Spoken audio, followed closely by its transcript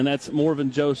and that's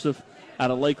Morven Joseph out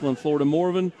of Lakeland, Florida.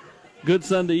 Morven, good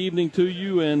Sunday evening to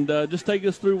you, and just take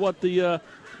us through what the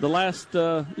last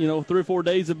 3 or 4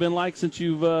 days have been like since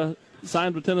you've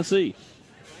signed with Tennessee.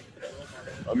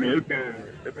 I mean, it's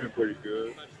been pretty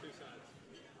good.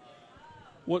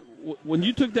 When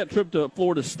you took that trip to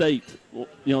Florida State,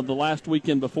 the last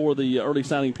weekend before the early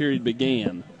signing period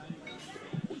began,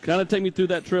 kind of take me through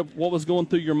that trip. What was going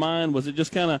through your mind? Was it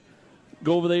just kind of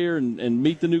go over there and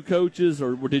meet the new coaches,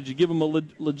 or did you give them a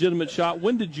legitimate shot?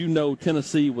 When did you know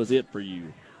Tennessee was it for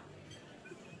you?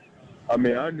 I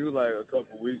mean, I knew like a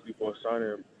couple of weeks before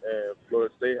signing, and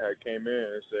Florida State had came in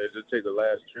and said, just take the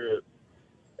last trip.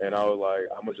 And I was like,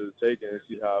 how much is it taking, and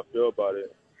see how I feel about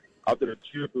it. After the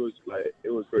trip,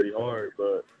 it was pretty hard,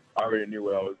 but I already knew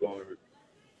where I was going.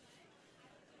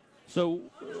 So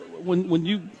when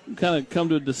you kind of come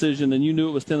to a decision and you knew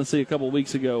it was Tennessee a couple of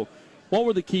weeks ago, what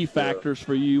were the key factors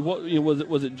for you? What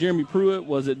was it Jeremy Pruitt?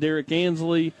 Was it Derek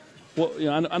Ansley?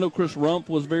 I know Chris Rump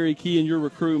was very key in your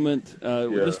recruitment.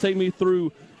 Just take me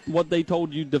through what they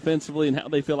told you defensively and how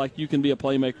they feel like you can be a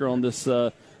playmaker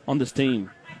on this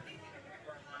team.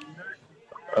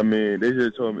 I mean, they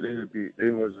just told me they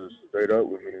was just straight up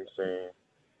with me saying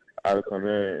I would come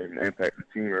in and impact the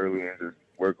team early and just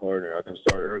work hard, and I can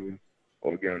start early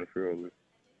or get on the field early.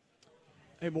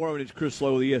 Hey, Morven, it's Chris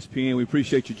Lowe with ESPN. We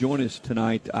appreciate you joining us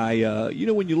tonight.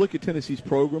 When you look at Tennessee's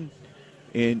program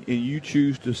and you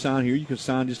choose to sign here, you can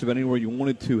sign just about anywhere you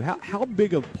wanted to. How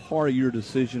big a part of your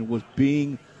decision was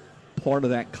being part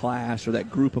of that class or that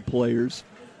group of players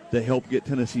that helped get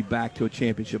Tennessee back to a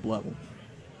championship level?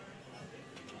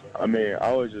 I mean,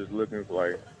 I was just looking for,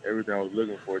 like, everything I was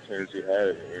looking for, Tennessee had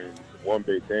it. And one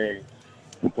big thing,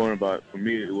 important about for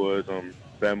me, it was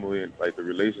family and, like, the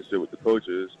relationship with the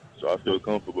coaches. So I feel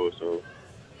comfortable. So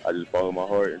I just followed my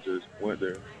heart and just went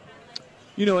there.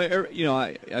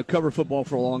 I've covered football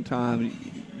for a long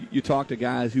time. You talk to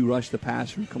guys who rush the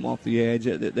passer and come off the edge.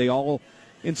 They all,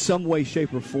 in some way,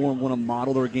 shape, or form, want to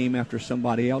model their game after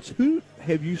somebody else. Who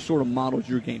have you sort of modeled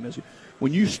your game as?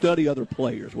 When you study other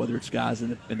players, whether it's guys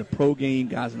in the pro game,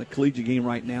 guys in the collegiate game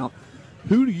right now,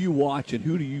 who do you watch and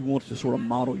who do you want to sort of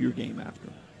model your game after?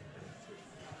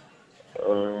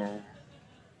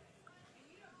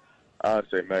 I'd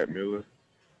say Matt Miller.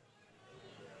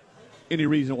 Any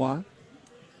reason why?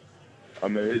 I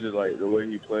mean, it's just like the way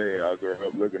he played. I grew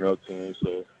up looking up to him,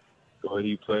 so the way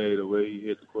he played, the way he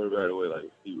hit the quarterback, the way like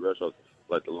he rushed off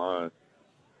like the line.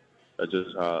 That's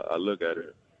just how I look at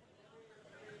it.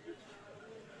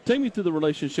 Take me through the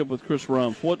relationship with Chris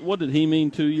Rump. What did he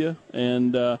mean to you?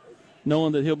 And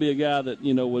knowing that he'll be a guy that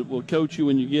will coach you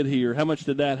when you get here, how much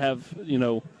did that have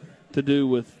to do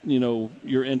with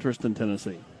your interest in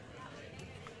Tennessee?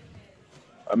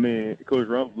 I mean, Coach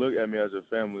Rump looked at me as a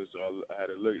family, so I had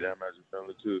to look at him as a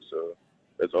family too. So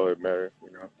that's all that matters,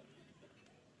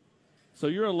 So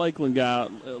you're a Lakeland guy.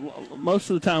 Most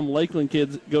of the time, Lakeland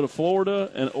kids go to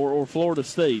Florida or Florida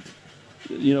State.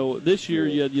 This year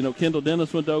you had, Kendall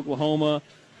Dennis went to Oklahoma,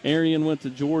 Arian went to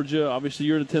Georgia. Obviously,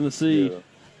 you're to Tennessee.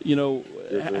 Yeah.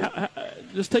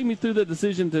 Just take me through that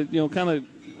decision to kind of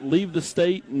leave the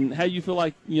state and how you feel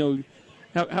like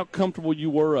how comfortable you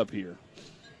were up here.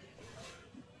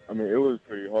 I mean, it was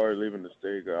pretty hard leaving the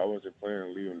state. I wasn't planning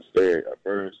on leaving the state at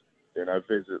first. Then I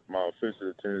visited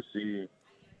to Tennessee.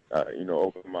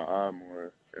 Opened my eye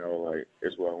more. Like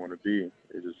it's where I want to be.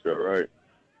 It just felt right.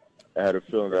 I had a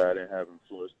feeling that I didn't have in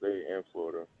Florida State and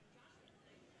Florida.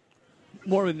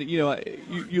 Morven,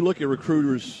 you look at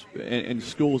recruiters and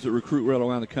schools that recruit right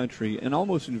around the country, and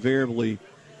almost invariably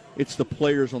it's the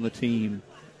players on the team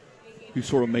who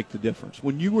sort of make the difference.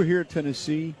 When you were here at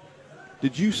Tennessee,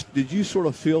 did you sort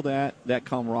of feel that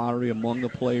camaraderie among the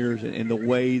players and the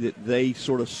way that they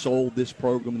sort of sold this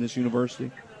program and this university?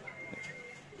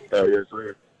 Yes,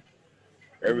 sir.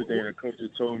 Everything the coaches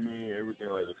told me, everything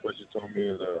like the coaches told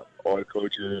me, all the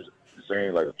coaches the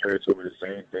same. Like the players told me the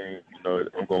same thing.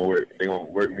 I'm gonna work. They gonna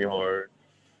work me hard,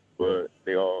 but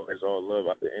it's all love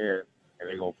at the end, and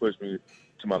they gonna push me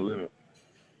to my limit,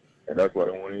 and that's what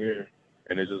I want to hear.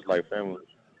 And it's just like family.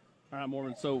 All right,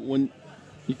 Morven. So when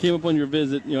you came up on your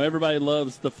visit, everybody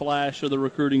loves the flash of the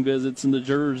recruiting visits and the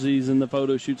jerseys and the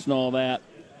photo shoots and all that.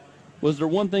 Was there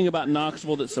one thing about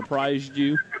Knoxville that surprised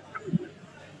you?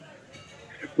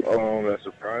 That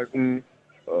surprised me.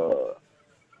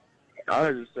 I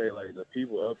would just say like the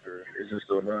people up here is just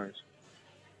so nice.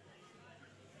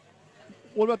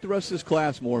 What about the rest of this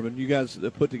class, Morven? You guys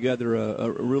have put together a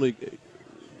really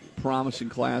promising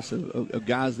class of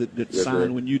guys that yes, signed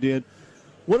sir. when you did.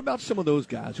 What about some of those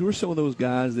guys? Who are some of those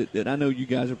guys that I know you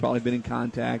guys have probably been in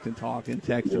contact and talked and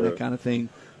texted and that kind of thing?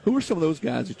 Who are some of those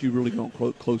guys that you've really gone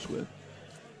close with?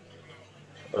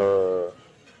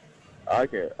 I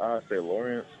say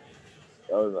Lawrence.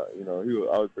 I was like,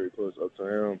 I was pretty close up to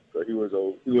him, but he was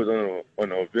on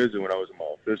a visit when I was in my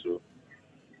official.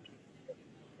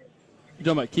 You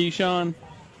talking about Keyshawn?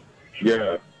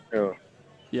 Yeah.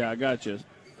 Yeah, I got you.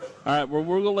 All right, well,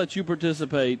 we're going to let you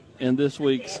participate in this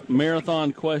week's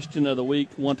Marathon Question of the Week.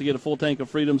 Want to get a full tank of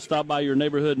freedom? Stop by your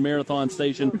neighborhood marathon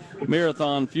station.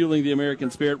 Marathon, fueling the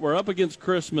American spirit. We're up against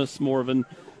Christmas, Morven.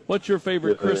 What's your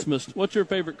favorite Christmas? What's your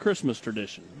favorite Christmas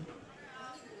tradition?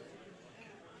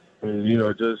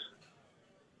 Just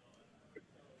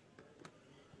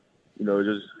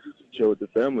chill with the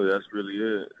family. That's really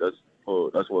it. That's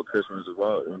what Christmas is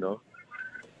about.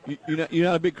 You're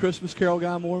not a big Christmas Carol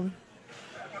guy, Morven?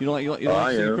 You don't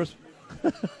like singing Christmas?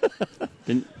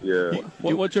 Yeah.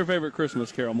 What's your favorite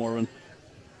Christmas carol, Morven?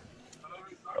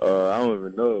 I don't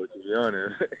even know, to be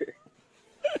honest.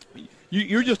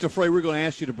 You're just afraid we're going to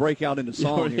ask you to break out into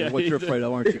song here. What you're afraid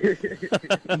of, aren't you?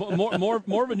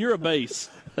 Morven, you're a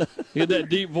bass. You have that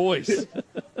deep voice.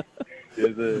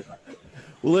 Yes, sir.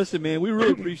 Well, listen, man, we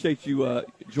really appreciate you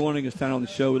joining us tonight on the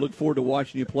show. We look forward to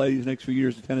watching you play these next few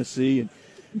years at Tennessee and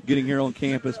getting here on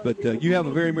campus. But you have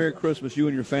a very Merry Christmas, you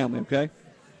and your family, okay?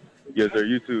 Yes, sir.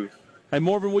 You too. Hey,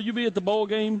 Morven, will you be at the bowl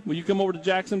game? Will you come over to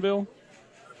Jacksonville?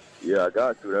 Yeah, I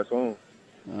got to. That's on.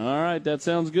 All right, that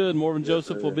sounds good. Morven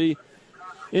Joseph will be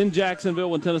in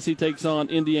Jacksonville when Tennessee takes on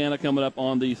Indiana coming up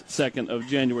on the 2nd of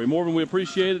January. Morven, we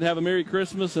appreciate it. Have a Merry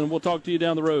Christmas, and we'll talk to you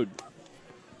down the road.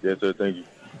 Yes, sir. Thank you.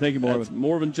 Thank you, Morven. That's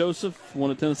Morven Joseph,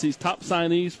 one of Tennessee's top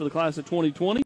signees for the class of 2020.